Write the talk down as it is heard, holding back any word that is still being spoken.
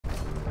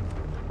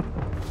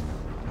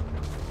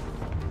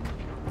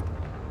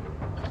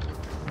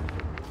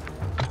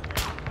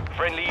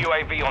Friendly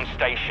UAV on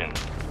station.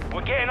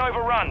 We're getting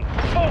overrun.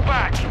 Fall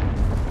back!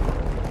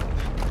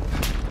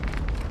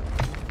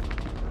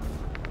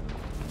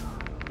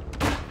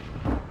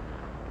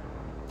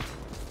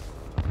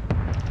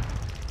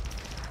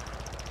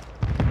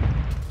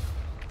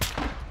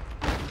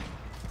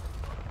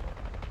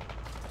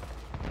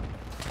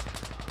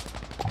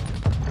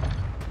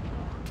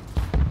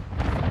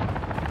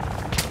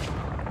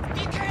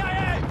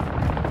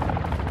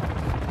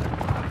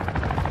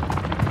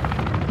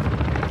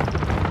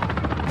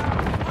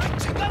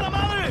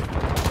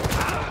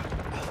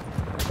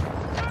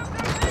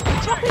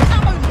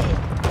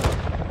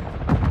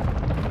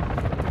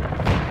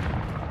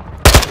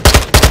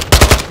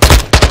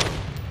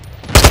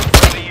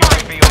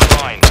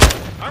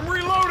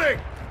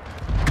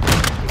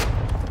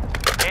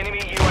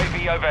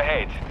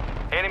 Overhead.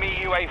 Enemy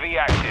UAV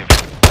active.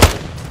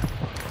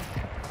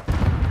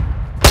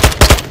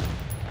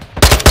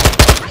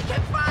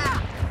 Taking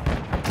fire!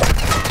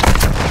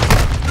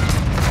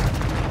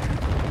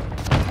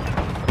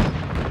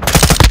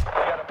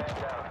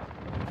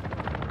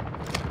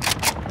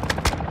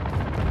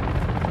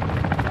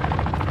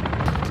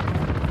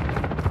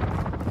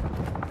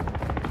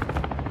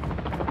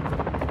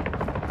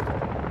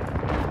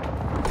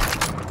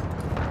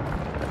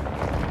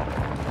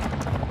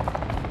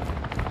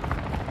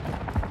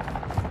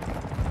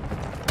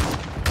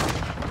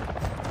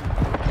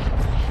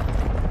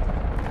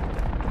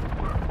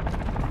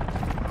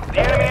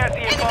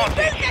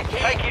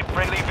 Take it,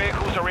 friendly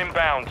vehicles are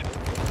inbound.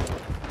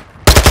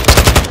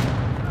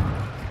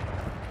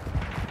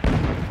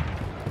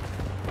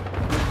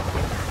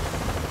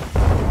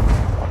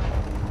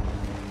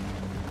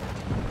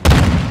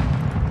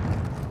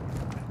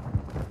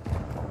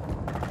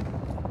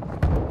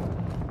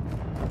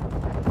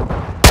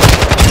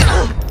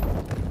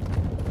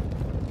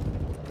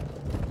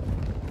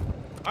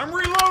 I'm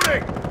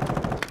reloading!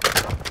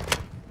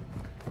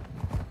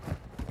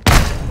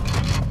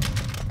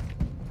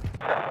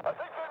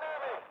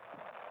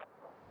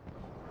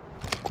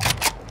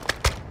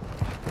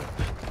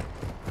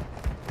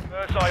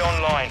 Eye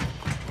online.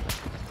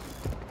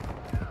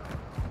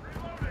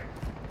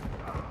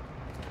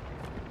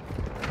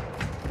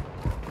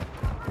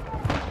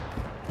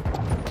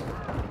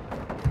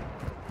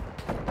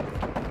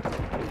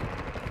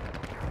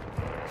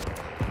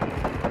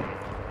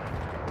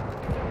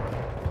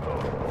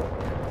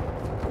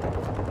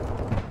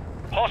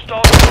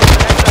 Hostile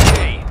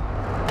SAE.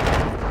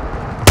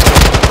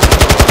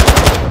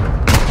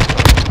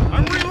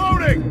 I'm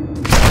reloading!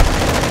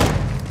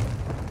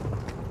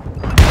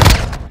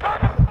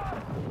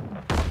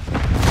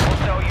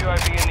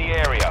 UAV in the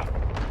area.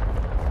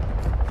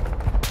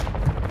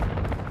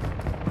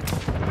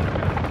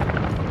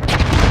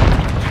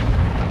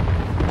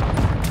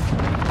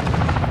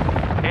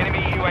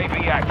 Enemy UAV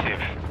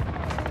active.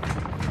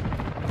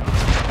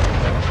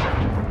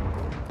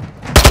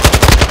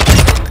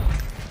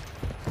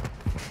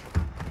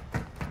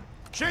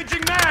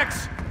 Changing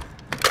max!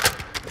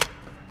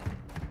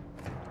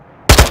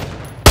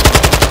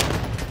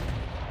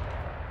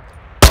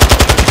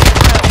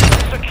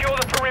 Secure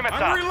the perimeter.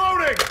 I'm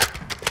reloading!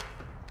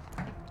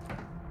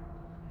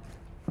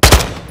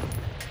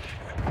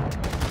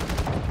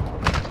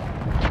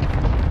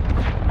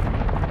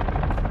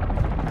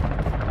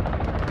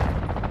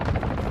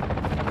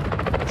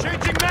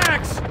 Changing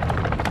max!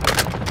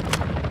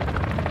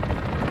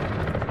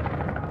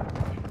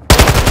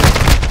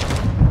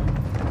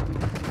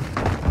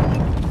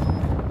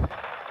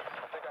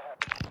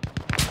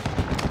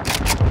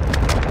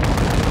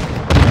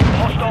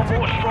 Hostile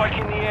mortar strike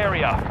in the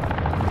area.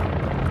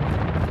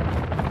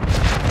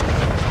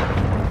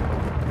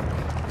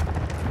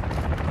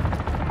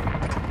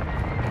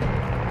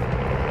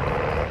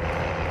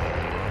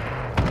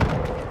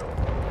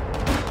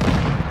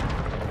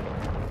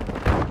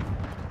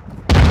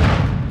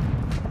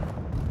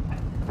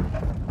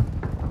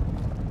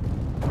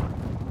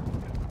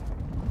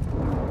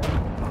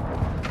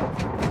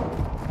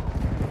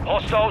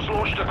 Hostiles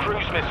launched a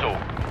cruise missile.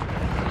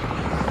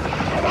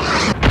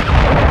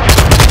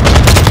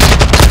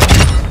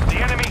 The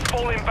enemy's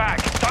falling back.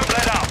 Don't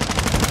let up.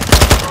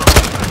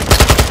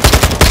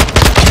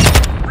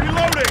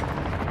 Reloading!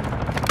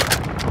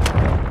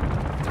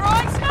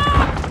 Throwing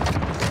smoke!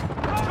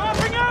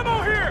 Dropping ammo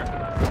here!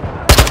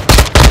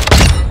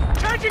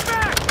 Changing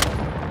back!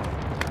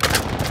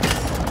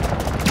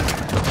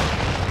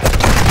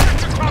 Get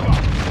to cover!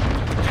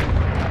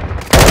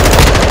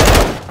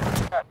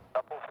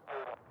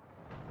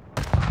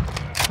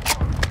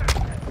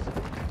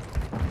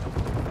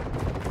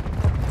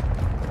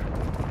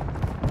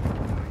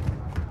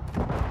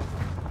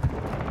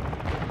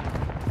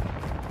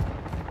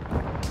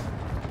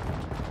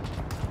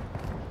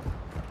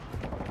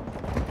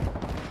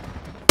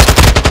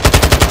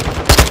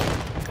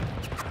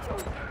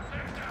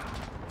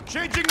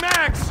 Changing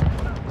max!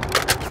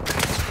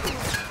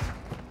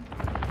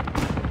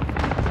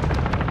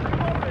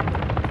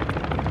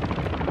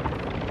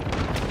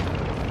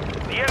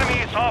 The enemy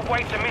is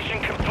halfway to mission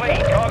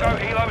complete. Cargo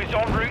helo is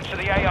en route to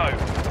the AO.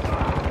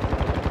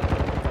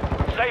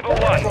 Sabre 1,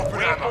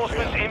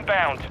 reinforcements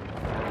inbound.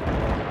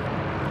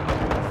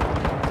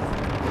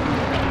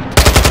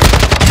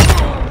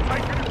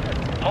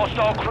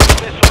 Hostile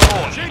cruise missile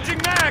launched.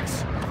 Changing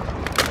mags!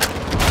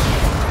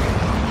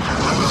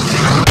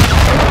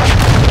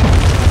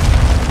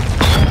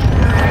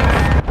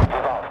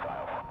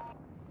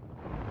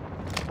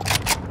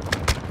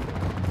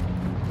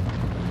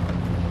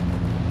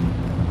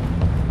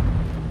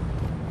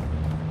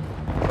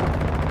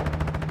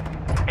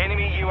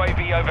 Enemy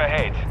UAV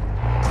overhead.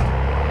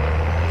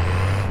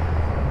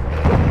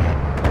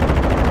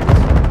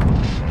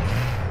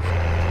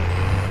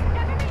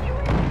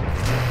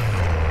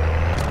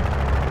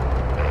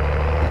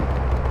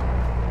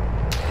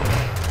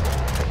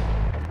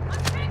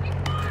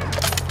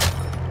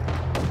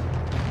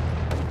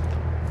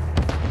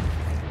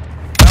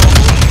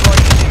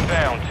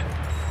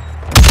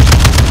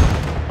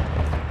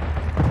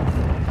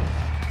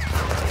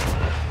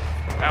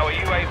 Our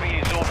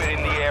UAV is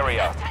orbiting the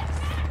area.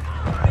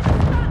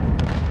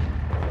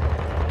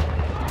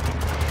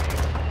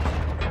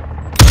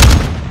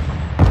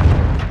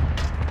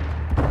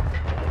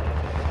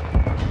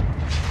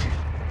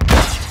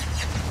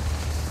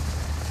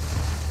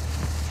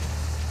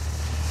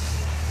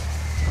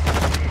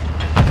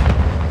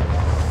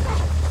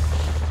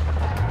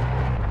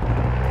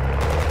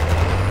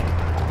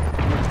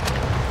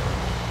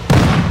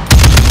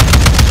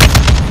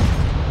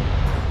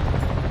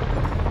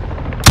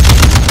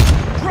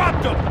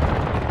 Dropped them!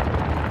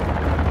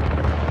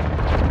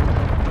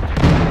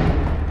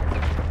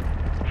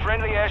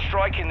 Friendly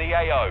airstrike in the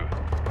AO.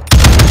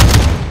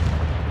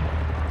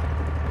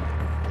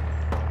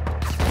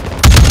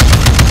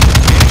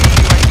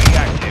 UAV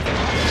active.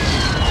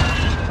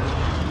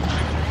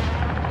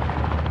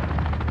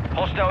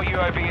 Hostile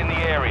UAV in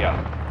the area.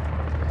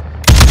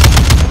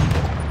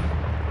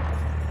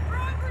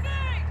 Throwing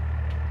grenade!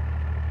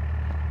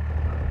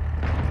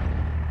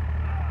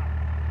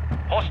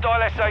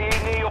 Hostile SAE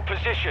near your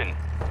position.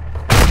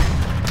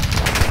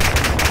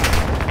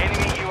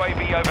 Enemy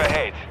UAV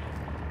overhead.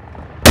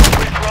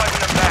 We're driving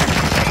them back.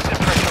 Keep the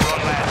pressure on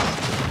land.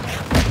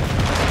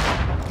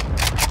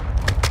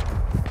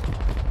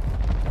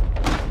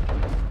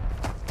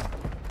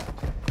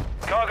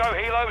 Cargo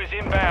helo is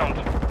inbound.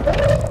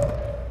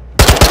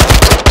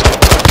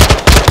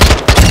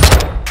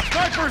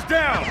 Sniper's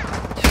down!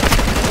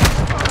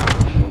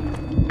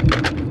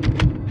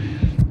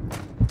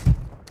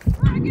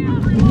 Frag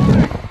out,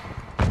 reloading!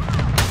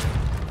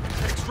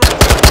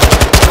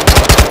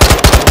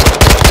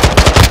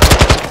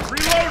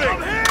 Reloading!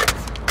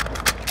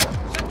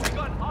 Sentry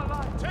gun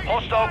online! Take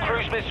Hostile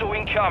cruise missile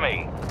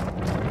incoming.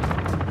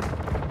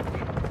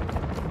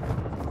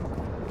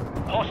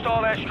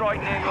 Hostile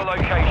airstrike near your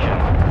location.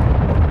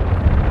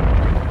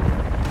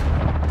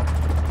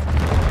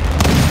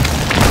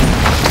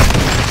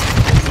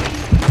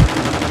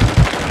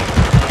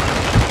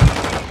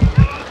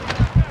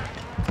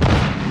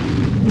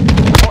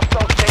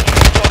 Hostile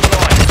sentries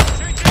online.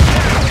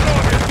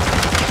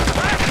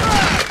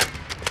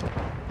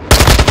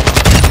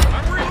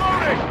 I'm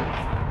reloading!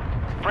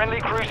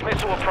 Friendly cruise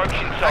missile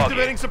approaching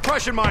Activating target.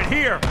 suppression mine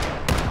here!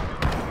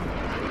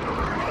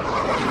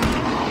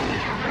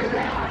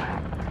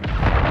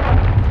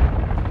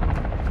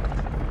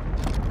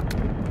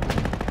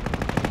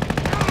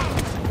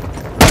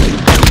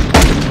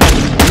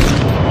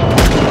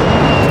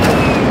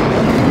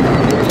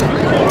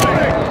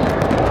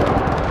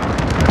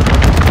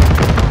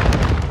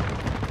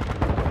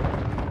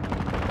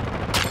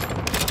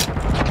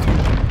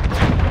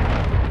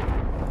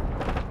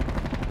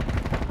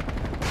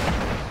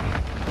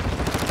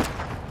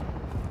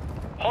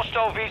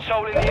 Hostile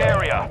VTOL in the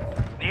area.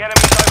 The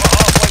enemy's over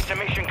halfway to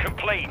mission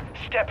complete.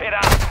 Step it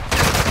up.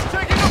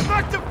 Taking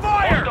effective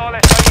fire! Hostile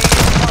SAE.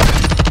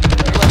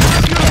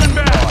 Using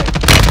back!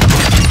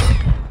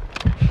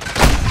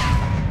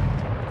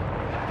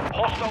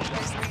 Hostile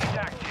sentry is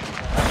active.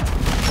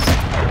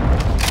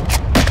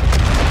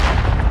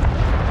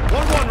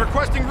 1-1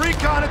 requesting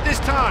recon at this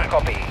time.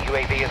 Copy.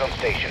 UAV is on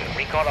station.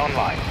 Recon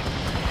online.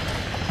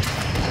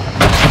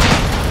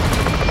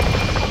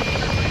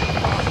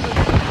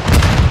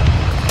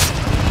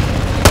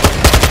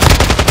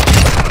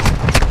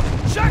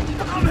 Check!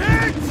 I'm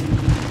hit!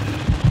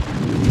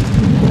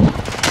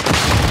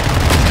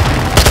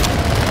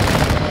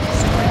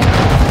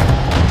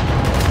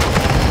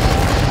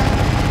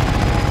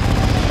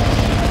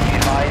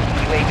 Advise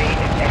UAV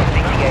is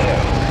exiting the AO.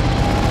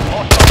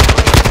 Hostile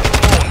cruise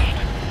missile launched.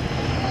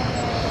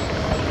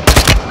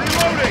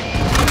 Reloading!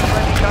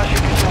 Friendly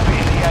gunship is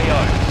orbiting the AO.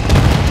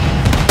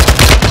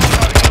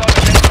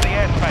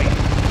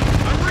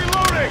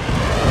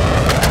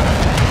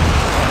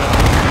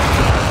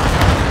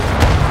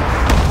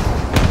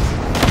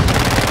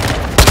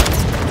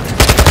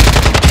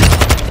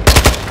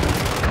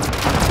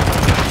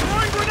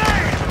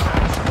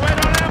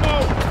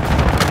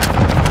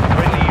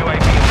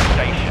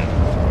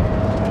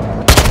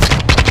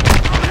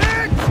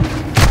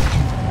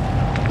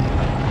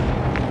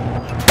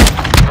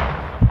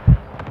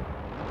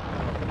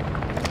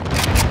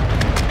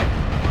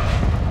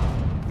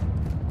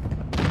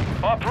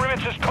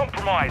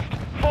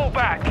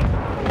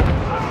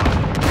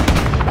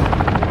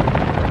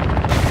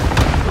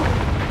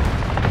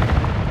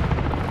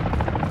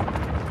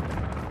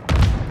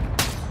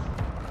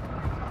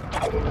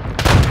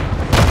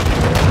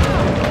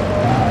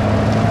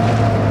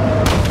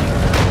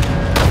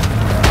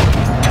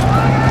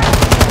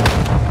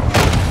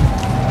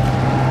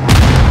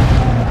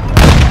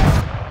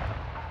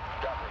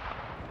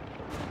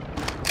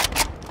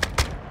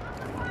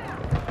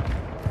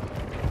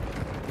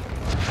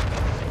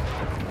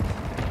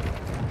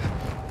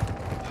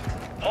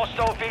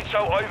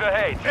 hostile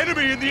overhead.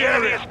 Enemy in the The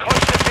enemy area. is close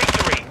to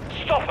victory.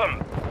 Stop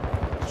them.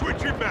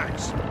 Switching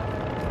backs.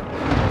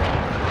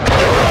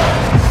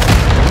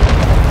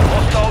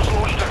 Hostiles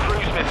launched a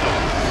cruise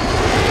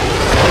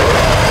missile.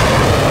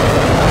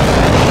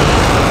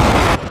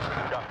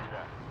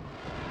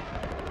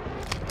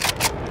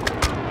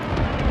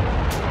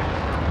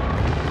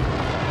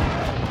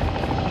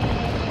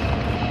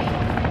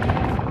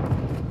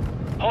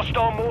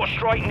 Hostile mortar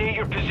strike near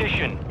your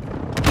position.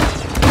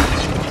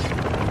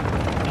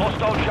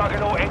 Hostile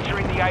juggernaut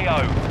entering the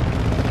AO.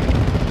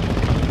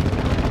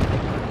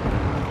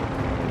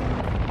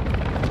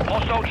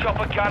 Hostile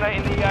chopper gunner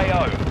in the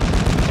AO.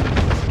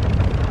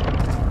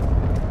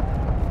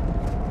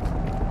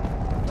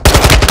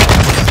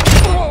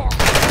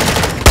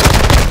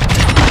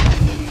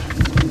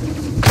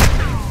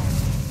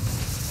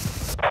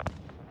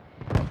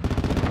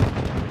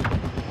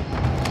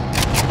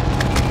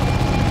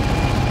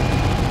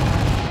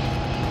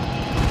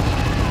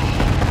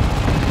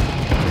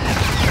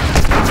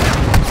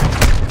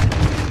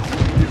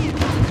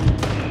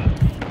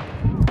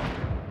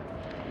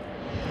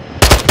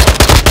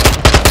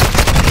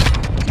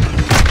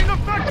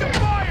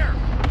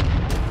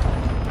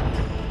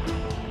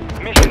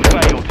 Mission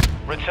failed.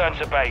 Return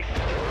to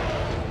base.